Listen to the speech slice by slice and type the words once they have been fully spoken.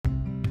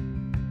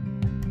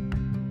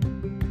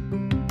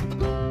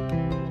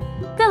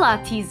lá,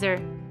 teaser,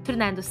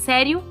 tornando o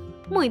sério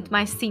muito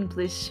mais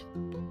simples.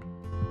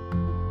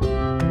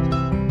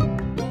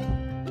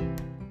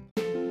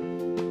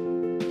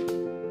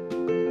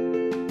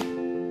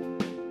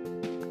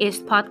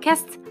 Este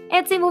podcast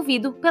é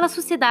desenvolvido pela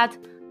Sociedade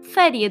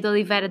Faria de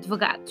Oliveira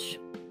Advogados.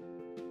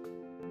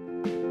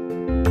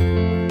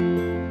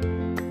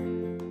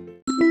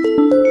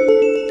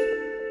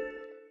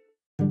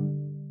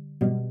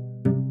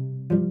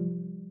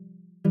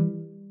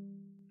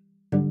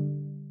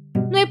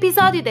 No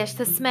episódio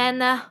desta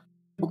semana,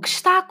 o que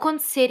está a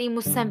acontecer em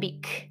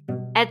Moçambique?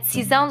 A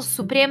decisão do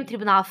Supremo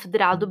Tribunal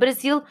Federal do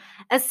Brasil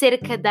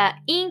acerca da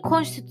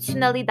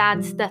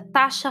inconstitucionalidade da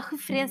taxa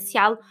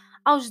referencial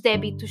aos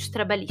débitos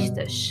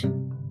trabalhistas.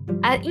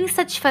 A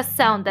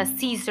insatisfação da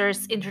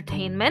Caesars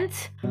Entertainment,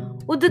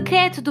 o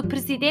decreto do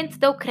presidente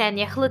da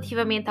Ucrânia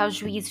relativamente aos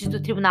juízes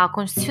do Tribunal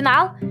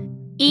Constitucional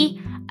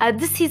e a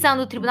decisão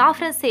do Tribunal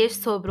francês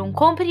sobre um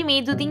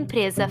comprimido de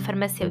empresa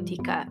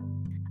farmacêutica.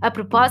 A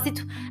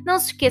propósito, não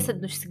se esqueça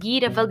de nos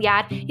seguir,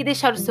 avaliar e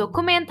deixar o seu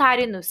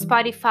comentário no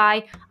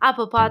Spotify,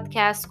 Apple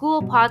Podcasts,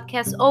 Google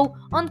Podcasts ou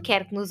onde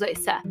quer que nos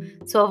ouça.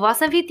 Sou a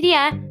vossa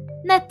anfitriã,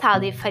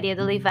 Natália Faria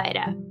de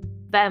Oliveira.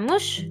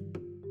 Vamos?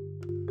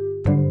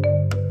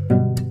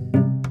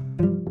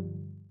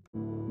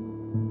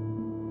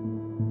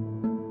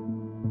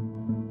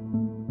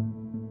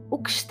 O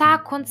que está a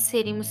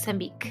acontecer em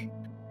Moçambique?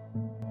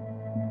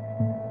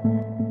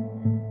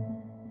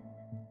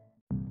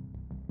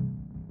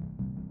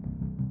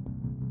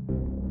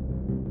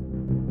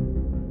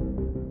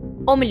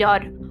 Ou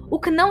melhor, o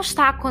que não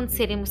está a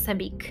acontecer em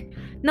Moçambique?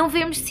 Não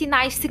vemos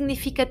sinais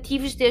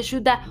significativos de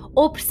ajuda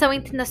ou pressão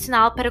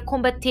internacional para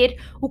combater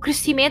o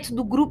crescimento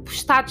do grupo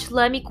Estado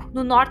Islâmico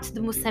no norte de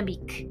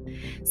Moçambique,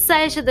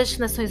 seja das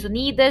Nações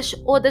Unidas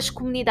ou das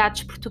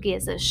comunidades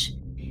portuguesas.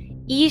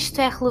 E isto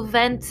é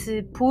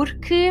relevante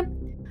porque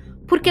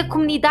a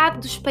Comunidade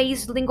dos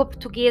Países de Língua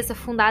Portuguesa,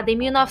 fundada em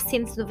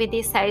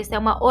 1996, é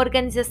uma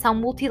organização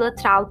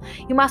multilateral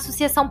e uma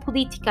associação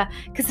política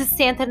que se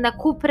centra na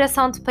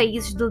cooperação de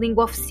países de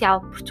língua oficial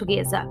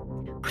portuguesa.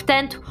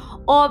 Portanto,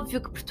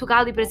 óbvio que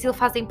Portugal e Brasil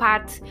fazem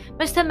parte,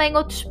 mas também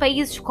outros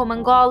países como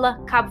Angola,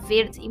 Cabo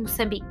Verde e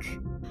Moçambique.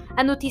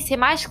 A notícia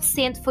mais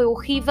recente foi o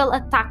horrível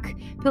ataque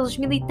pelos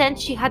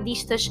militantes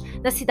jihadistas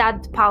na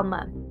cidade de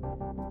Palma.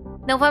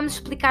 Não vamos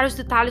explicar os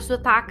detalhes do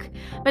ataque,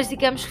 mas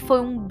digamos que foi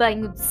um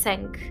banho de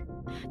sangue.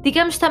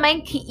 Digamos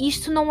também que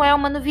isto não é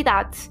uma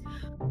novidade.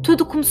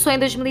 Tudo começou em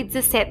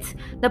 2017,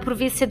 na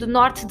província do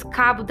norte de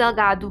Cabo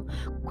Delgado,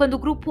 quando o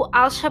grupo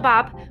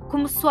Al-Shabaab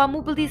começou a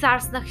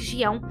mobilizar-se na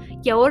região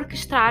e a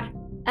orquestrar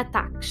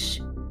ataques.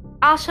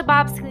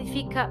 Al-Shabaab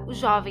significa os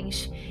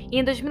jovens, e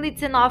em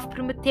 2019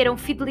 prometeram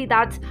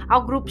fidelidade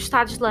ao grupo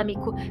Estado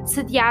Islâmico,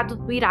 sediado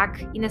no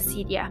Iraque e na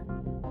Síria.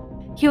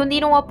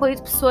 Reuniram o apoio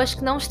de pessoas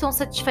que não estão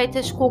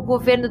satisfeitas com o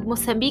governo de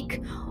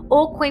Moçambique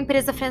ou com a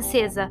empresa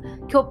francesa,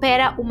 que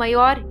opera o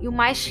maior e o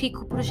mais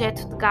rico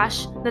projeto de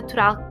gás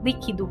natural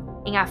líquido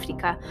em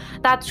África,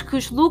 dados que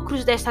os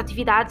lucros desta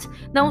atividade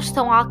não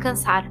estão a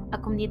alcançar a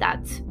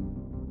comunidade.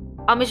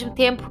 Ao mesmo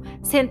tempo,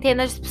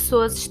 centenas de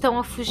pessoas estão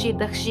a fugir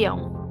da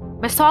região.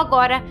 Mas só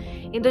agora,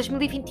 em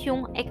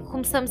 2021, é que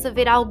começamos a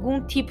ver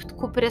algum tipo de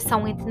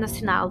cooperação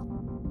internacional.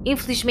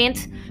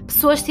 Infelizmente,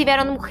 pessoas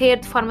tiveram de morrer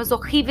de formas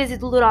horríveis e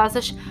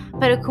dolorosas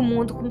para que o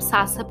mundo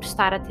começasse a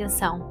prestar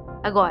atenção.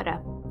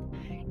 Agora,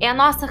 é a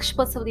nossa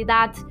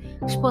responsabilidade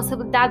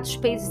dos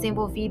países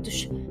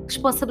envolvidos,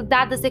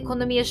 responsabilidade das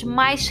economias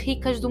mais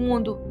ricas do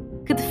mundo,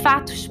 que de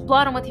fato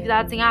exploram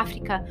atividades em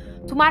África,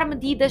 tomar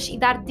medidas e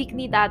dar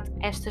dignidade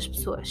a estas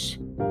pessoas.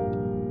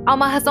 Há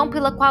uma razão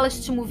pela qual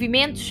estes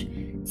movimentos,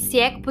 se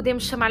é que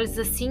podemos chamar-lhes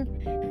assim,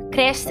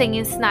 crescem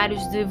em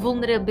cenários de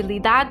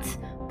vulnerabilidade,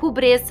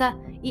 pobreza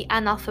e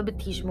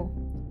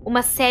analfabetismo.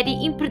 Uma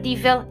série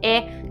imperdível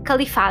é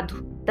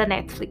Califado, da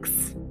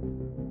Netflix.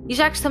 E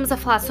já que estamos a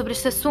falar sobre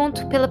este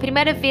assunto, pela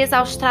primeira vez a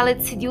Austrália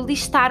decidiu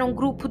listar um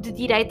grupo de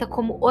direita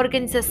como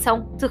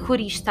organização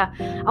terrorista,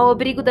 ao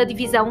abrigo da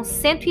divisão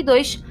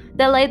 102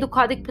 da Lei do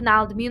Código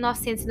Penal de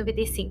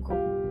 1995.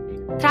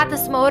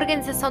 Trata-se de uma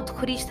organização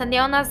terrorista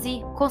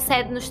neonazi com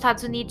sede nos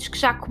Estados Unidos que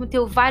já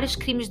cometeu vários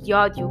crimes de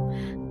ódio,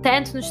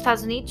 tanto nos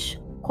Estados Unidos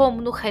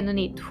como no Reino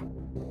Unido.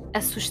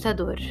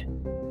 Assustador.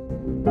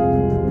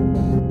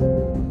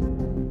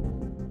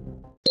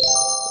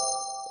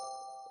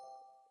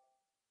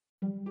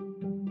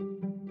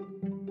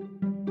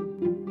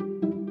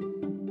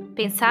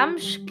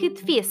 Pensámos que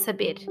devia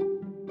saber.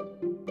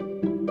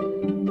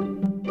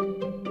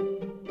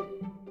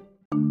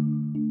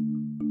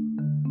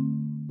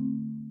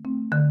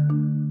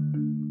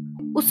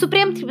 O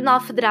Supremo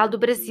Tribunal Federal do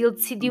Brasil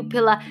decidiu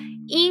pela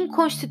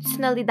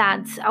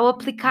inconstitucionalidade ao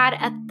aplicar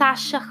a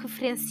taxa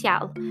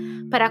referencial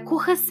para a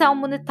correção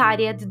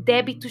monetária de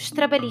débitos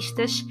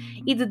trabalhistas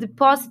e de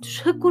depósitos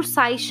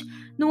recursais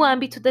no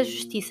âmbito da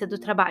Justiça do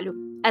Trabalho,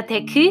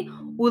 até que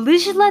o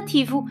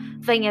Legislativo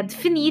venha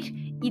definir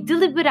e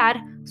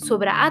deliberar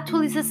sobre a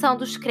atualização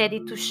dos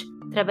créditos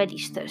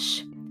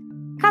trabalhistas.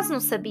 Caso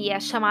não sabia, a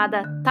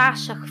chamada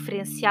taxa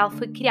referencial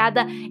foi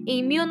criada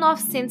em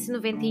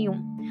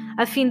 1991,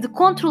 a fim de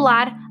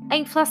controlar a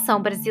inflação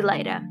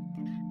brasileira.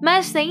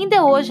 Mas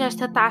ainda hoje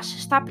esta taxa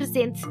está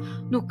presente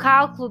no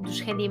cálculo dos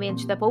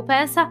rendimentos da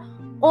poupança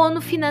ou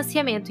no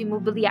financiamento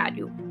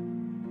imobiliário.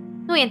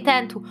 No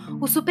entanto,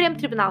 o Supremo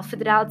Tribunal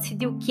Federal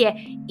decidiu que é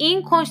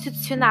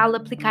inconstitucional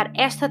aplicar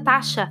esta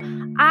taxa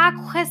à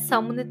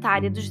correção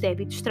monetária dos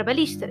débitos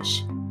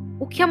trabalhistas,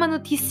 o que é uma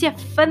notícia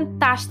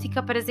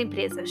fantástica para as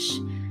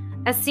empresas.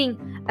 Assim,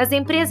 as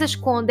empresas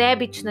com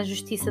débitos na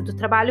Justiça do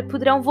Trabalho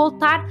poderão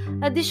voltar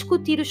a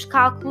discutir os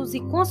cálculos e,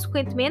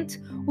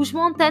 consequentemente, os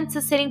montantes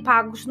a serem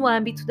pagos no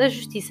âmbito da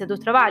Justiça do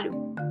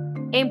Trabalho.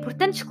 É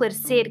importante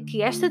esclarecer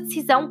que esta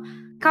decisão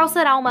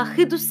causará uma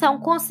redução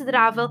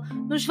considerável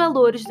nos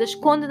valores das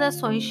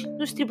condenações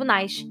nos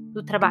tribunais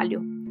do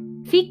trabalho.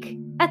 Fique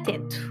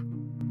atento!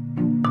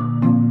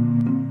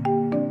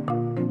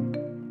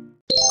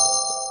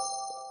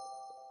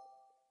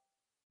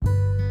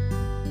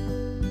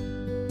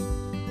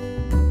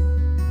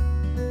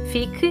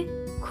 Fique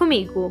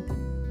comigo!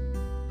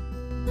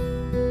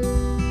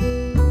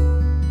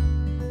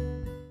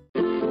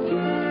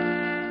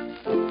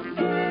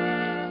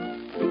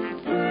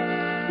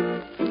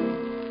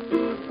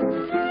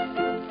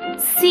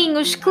 Sim,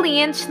 os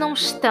clientes não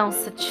estão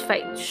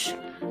satisfeitos,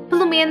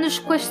 pelo menos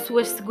com as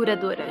suas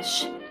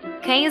seguradoras.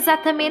 Quem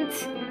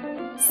exatamente?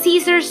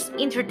 Caesars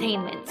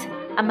Entertainment,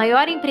 a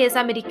maior empresa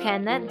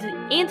americana de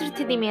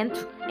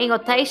entretenimento em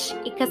hotéis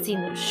e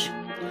casinos.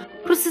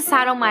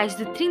 Processaram mais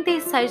de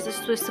 36 das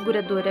suas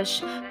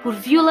seguradoras por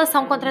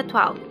violação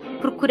contratual,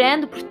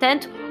 procurando,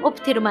 portanto,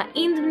 obter uma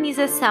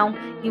indemnização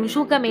e um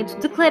julgamento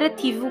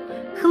declarativo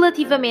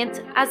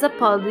relativamente às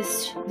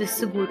apólices de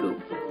seguro.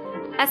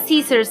 A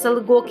Caesars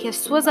alegou que as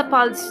suas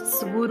apólices de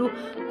seguro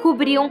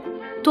cobriam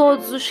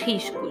todos os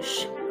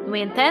riscos. No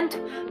entanto,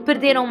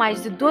 perderam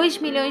mais de 2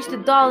 milhões de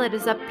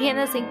dólares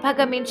apenas em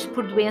pagamentos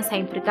por doença a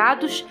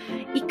empregados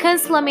e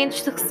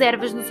cancelamentos de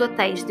reservas nos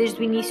hotéis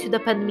desde o início da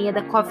pandemia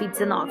da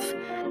Covid-19,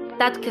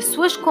 dado que as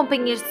suas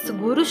companhias de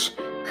seguros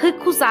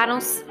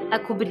recusaram-se a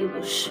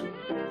cobri-los.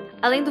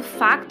 Além do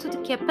facto de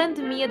que a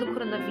pandemia do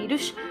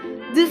coronavírus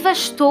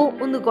devastou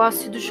o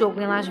negócio do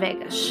jogo em Las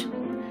Vegas.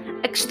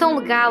 A questão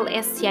legal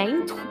é se a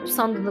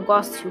interrupção do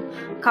negócio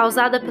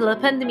causada pela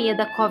pandemia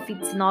da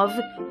Covid-19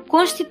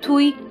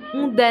 constitui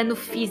um dano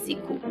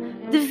físico,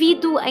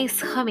 devido a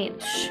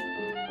encerramentos.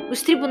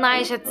 Os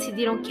tribunais já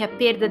decidiram que a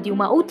perda de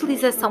uma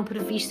utilização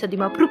prevista de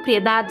uma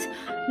propriedade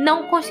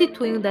não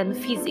constitui um dano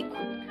físico.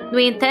 No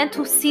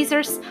entanto, o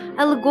Caesars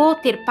alegou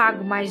ter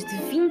pago mais de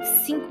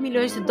 25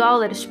 milhões de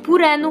dólares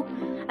por ano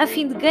a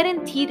fim de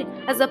garantir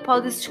as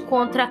apólices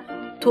contra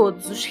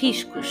todos os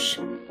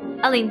riscos.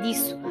 Além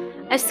disso,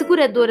 as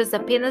seguradoras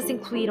apenas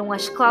incluíram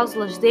as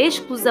cláusulas de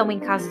exclusão em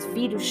caso de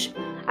vírus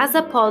às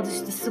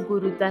apólices de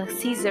seguro da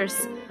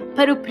Caesars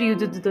para o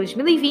período de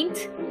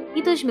 2020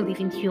 e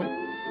 2021.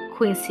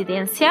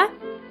 Coincidência?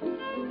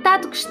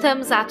 Dado que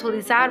estamos a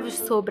atualizar-vos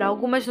sobre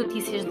algumas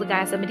notícias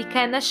legais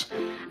americanas,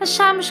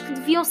 achamos que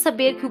deviam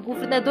saber que o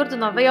governador de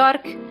Nova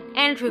York,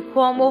 Andrew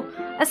Cuomo,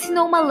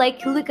 assinou uma lei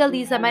que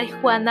legaliza a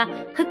marihuana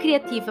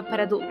recreativa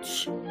para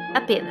adultos.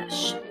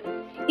 Apenas.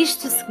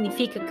 Isto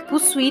significa que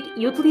possuir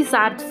e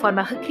utilizar de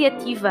forma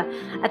recreativa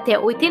até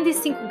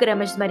 85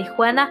 gramas de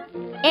marihuana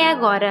é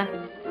agora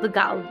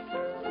legal.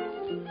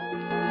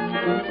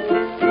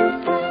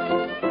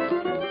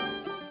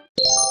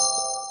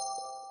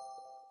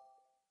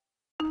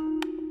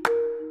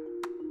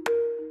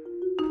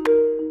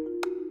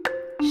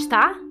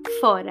 Está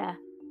fora.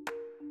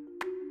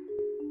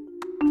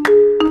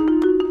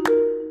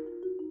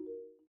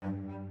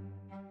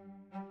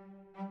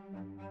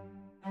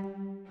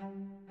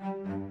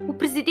 O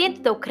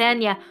presidente da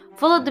Ucrânia,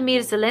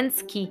 Volodymyr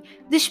Zelensky,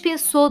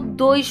 dispensou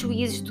 2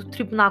 juízes do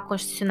Tribunal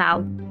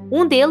Constitucional.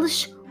 Um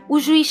deles, o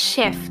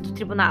juiz-chefe do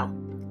tribunal.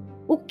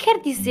 O que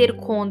quer dizer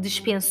com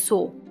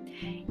dispensou?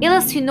 Ele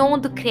assinou um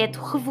decreto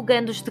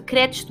revogando os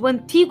decretos do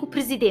antigo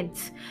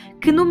presidente,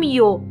 que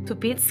nomeou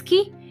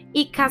Tupitsky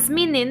e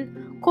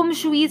Kazminin como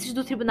juízes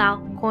do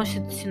Tribunal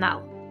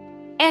Constitucional.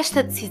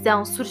 Esta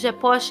decisão surge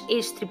após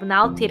este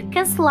tribunal ter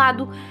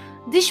cancelado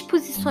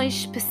disposições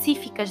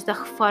específicas da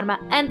reforma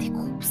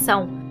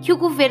anticorrupção que o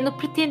governo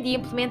pretendia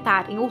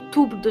implementar em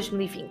outubro de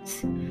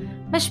 2020.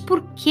 Mas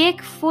por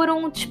que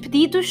foram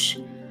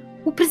despedidos?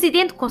 O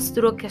presidente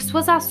considerou que as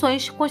suas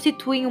ações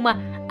constituem uma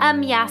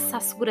ameaça à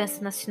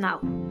segurança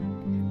nacional.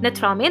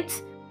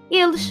 Naturalmente,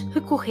 eles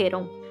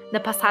recorreram, na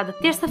passada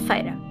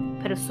terça-feira,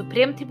 para o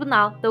Supremo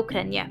Tribunal da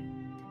Ucrânia.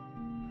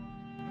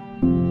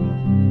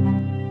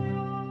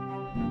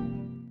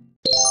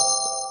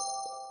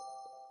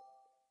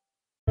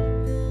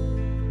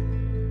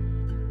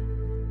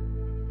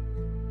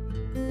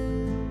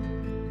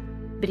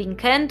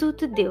 Brincando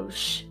de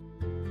Deus.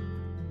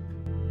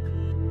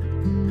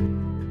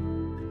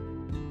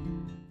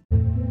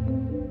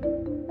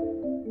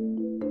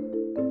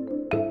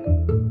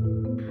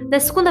 Na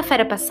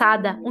segunda-feira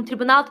passada, um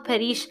tribunal de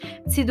Paris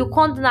decidiu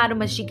condenar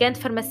uma gigante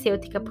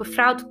farmacêutica por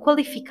fraude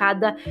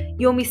qualificada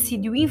e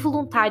homicídio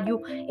involuntário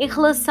em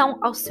relação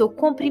ao seu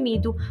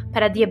comprimido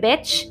para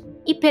diabetes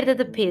e perda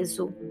de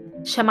peso,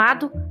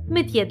 chamado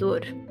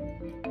Mediador.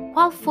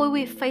 Qual foi o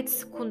efeito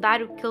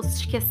secundário que eles se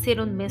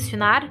esqueceram de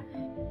mencionar?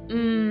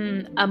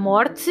 A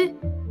morte?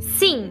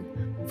 Sim!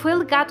 Foi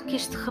alegado que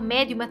este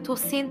remédio matou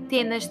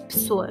centenas de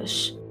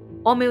pessoas.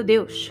 Oh meu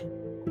Deus!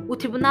 O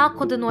tribunal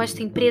condenou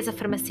esta empresa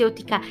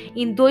farmacêutica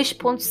em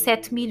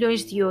 2,7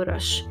 milhões de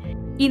euros.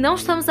 E não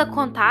estamos a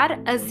contar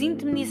as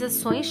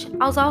indemnizações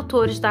aos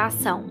autores da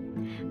ação,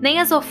 nem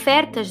as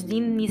ofertas de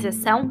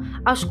indemnização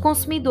aos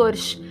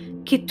consumidores,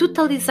 que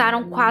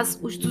totalizaram quase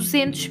os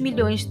 200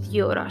 milhões de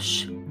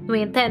euros. No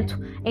entanto,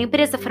 a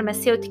empresa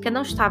farmacêutica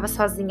não estava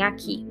sozinha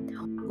aqui.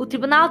 O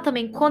tribunal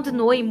também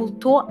condenou e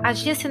multou a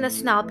Agência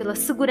Nacional pela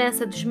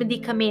Segurança dos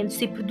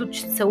Medicamentos e Produtos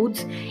de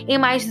Saúde em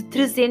mais de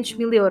 300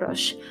 mil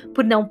euros,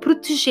 por não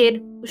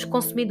proteger os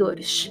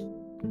consumidores.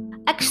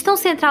 A questão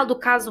central do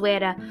caso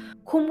era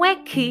como é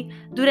que,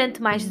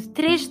 durante mais de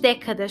 3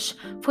 décadas,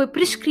 foi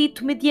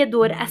prescrito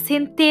mediador a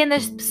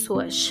centenas de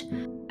pessoas,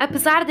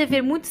 apesar de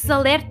haver muitos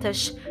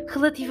alertas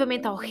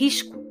relativamente ao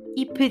risco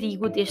e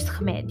perigo deste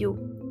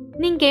remédio.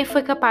 Ninguém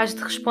foi capaz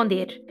de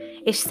responder,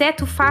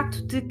 exceto o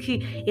fato de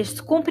que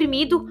este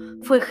comprimido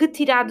foi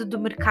retirado do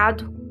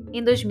mercado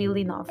em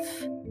 2009.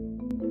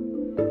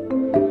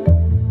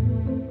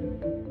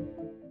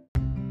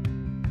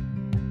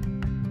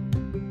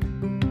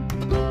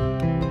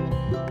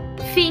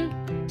 Fim.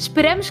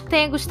 Esperamos que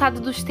tenha gostado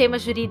dos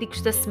temas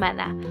jurídicos da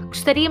semana.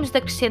 Gostaríamos de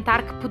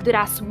acrescentar que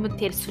poderá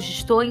submeter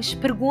sugestões,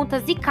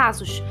 perguntas e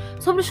casos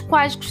sobre os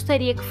quais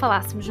gostaria que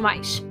falássemos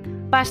mais.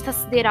 Basta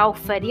aceder ao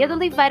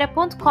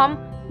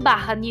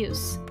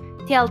fariadeoliveira.com/news.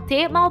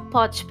 TLT mal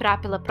pode esperar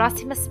pela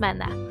próxima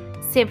semana,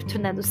 sempre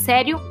tornando o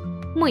sério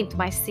muito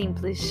mais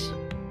simples.